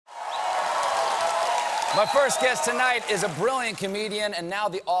My first guest tonight is a brilliant comedian and now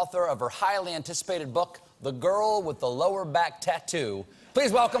the author of her highly anticipated book, The Girl with the Lower Back Tattoo.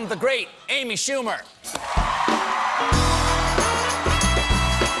 Please welcome the great Amy Schumer.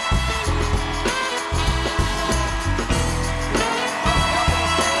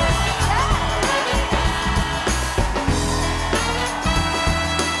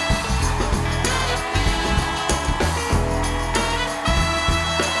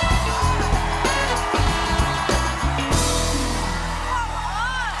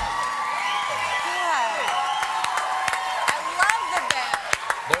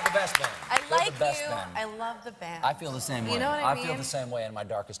 I love the band. I feel the same way. You know what I mean? I feel the same way in my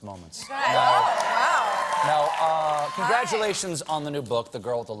darkest moments. Right. Oh, wow. Now, congratulations on the new book, The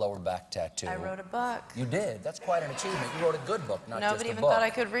Girl with the Lower Back Tattoo. I wrote a book. You did? That's quite an achievement. You wrote a good book, not just a book. Nobody even thought I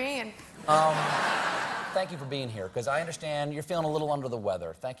could read. Thank you for being here, because I understand you're feeling a little under the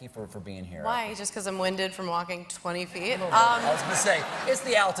weather. Thank you for being here. Why? Just because I'm winded from walking 20 feet? I was going to say, it's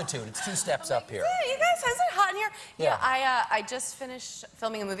the altitude. It's 2 steps up here. Yeah, you guys, is it hot in here? Yeah. I just finished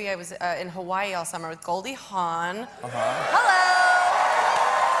filming a movie. I was in Hawaii all summer with Goldie Hawn. Hello!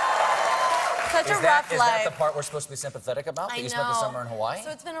 Such a rough life. Is that the part we're supposed to be sympathetic about? That you spent the summer in Hawaii? So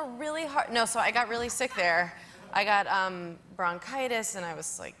it's been a really hard... No, so I got really sick there. I got bronchitis, and I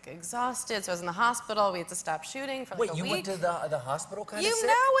was, like, exhausted, so I was in the hospital. We had to stop shooting for, like, a week. Wait, you went to the hospital kind of sick? You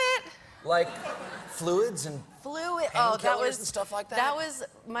know it! Like, fluids and painkillers and stuff like that? That was...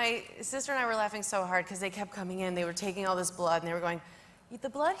 My sister and I were laughing so hard, because they kept coming in. They were taking all this blood, and they were going, the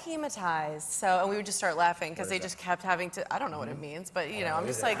blood hematized. So, and we would just start laughing, because they just kept having to... I don't know what it means, but, you know, I'm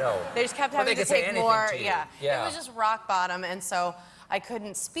just like... They just kept having to take more... Yeah. It was just rock bottom, and so... I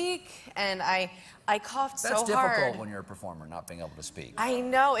couldn't speak, and I coughed so hard. That's difficult when you're a performer, not being able to speak. I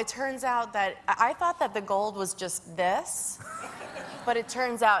know. It turns out that I thought that the gold was just this, but it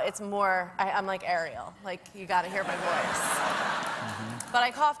turns out it's more, I'm like Ariel. Like, you gotta hear my voice. But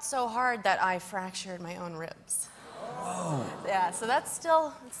I coughed so hard that I fractured my own ribs. Whoa. Yeah, so that's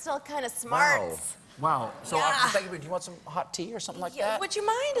still kind of smart. Wow. So, do you want some hot tea or something like that? Would you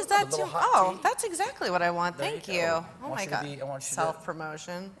mind? Is that too... Oh, that's exactly what I want. Thank you. Oh, my God.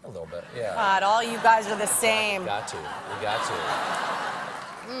 Self-promotion. A little bit, yeah. God, all you guys are the same. We got to. We got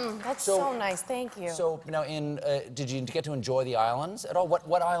to. That's so nice. Thank you. So, now, did you get to enjoy the islands at all?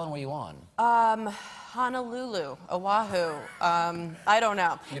 What island were you on? Honolulu, Oahu. I don't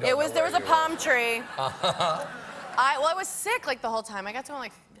know. There was a palm tree. I was sick, like, the whole time. I got to,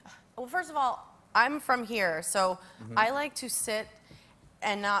 like... Well, first of all, I'm from here, so I like to sit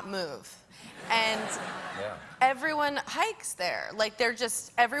and not move. And everyone hikes there. Like,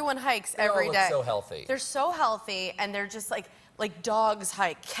 everyone hikes every day. They all look so healthy. They're so healthy, and they're just like dogs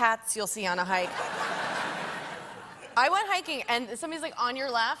hike, cats you'll see on a hike. I went hiking, and somebody's like on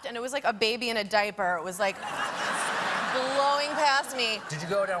your left, and it was like a baby in a diaper. It was like blowing past me. Did you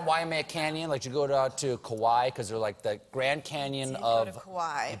go down Waimea Canyon? Like, did you go down to Kauai? Because they're like the Grand Canyon of... I did go to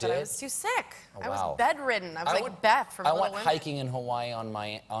Kauai, but I was too sick. Oh, wow. I was bedridden. I was like Beth from Little Women. I went hiking in Hawaii on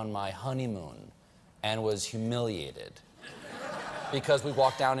my honeymoon and was humiliated because we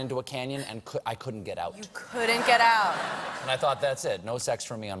walked down into a canyon and I couldn't get out. You couldn't get out. And I thought, that's it. No sex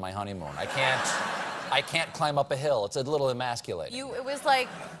for me on my honeymoon. I can't climb up a hill. It's a little emasculating. It was like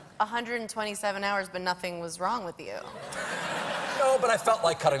 127 hours, but nothing was wrong with you. No, but I felt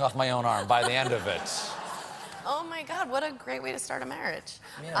like cutting off my own arm by the end of it. Oh my God, what a great way to start a marriage.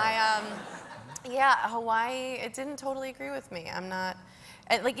 Yeah. Hawaii, it didn't totally agree with me. I'm not,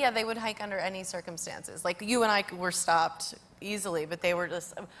 like, they would hike under any circumstances. Like, you and I were stopped easily, but they were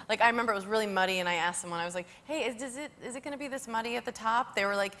just, like, I remember it was really muddy, and I asked someone, I was like, hey, is it gonna be this muddy at the top? They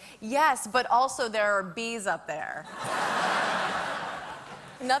were like, yes, but also there are bees up there.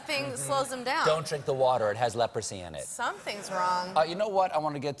 Nothing slows them down. Don't drink the water. It has leprosy in it. Something's wrong. You know what I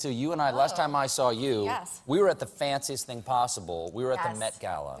want to get to? You and I, last time I saw you, we were at the fanciest thing possible. We were at the Met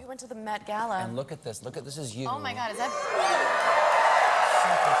Gala. We went to the Met Gala. And look at this. Look at this is you. Oh, my God. Is that...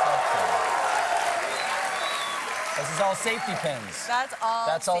 This is all safety pins.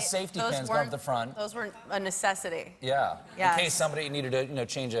 That's all safety pins above the front. Those were a necessity. Yeah. In case somebody needed to,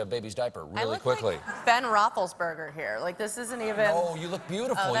 change a baby's diaper really quickly. Like Ben Roethlisberger here. Like, this isn't even. Oh, you look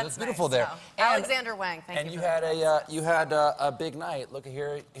beautiful. You look beautiful there. No. Alexander Wang. Thank you. And you had a big night. Look at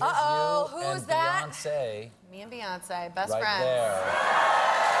here. Here's you and Beyonce. Me and Beyonce, best friends. Right there.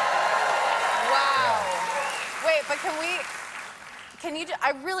 Wow. Wait, but can you?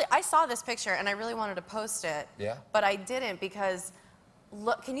 I saw this picture and I really wanted to post it. Yeah. But I didn't because,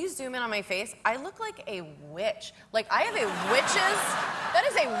 look, can you zoom in on my face? I look like a witch. Like, I have that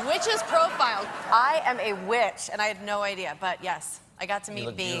is a witch's profile. I am a witch, and I had no idea, but yes, I got to meet You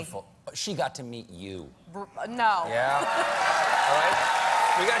look B. beautiful. She got to meet you. No. Yeah. All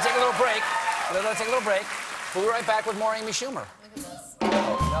right. We gotta take a little break. We're gonna take a little break. We'll be right back with more Amy Schumer. Look at this.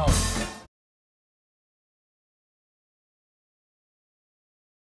 Oh, no.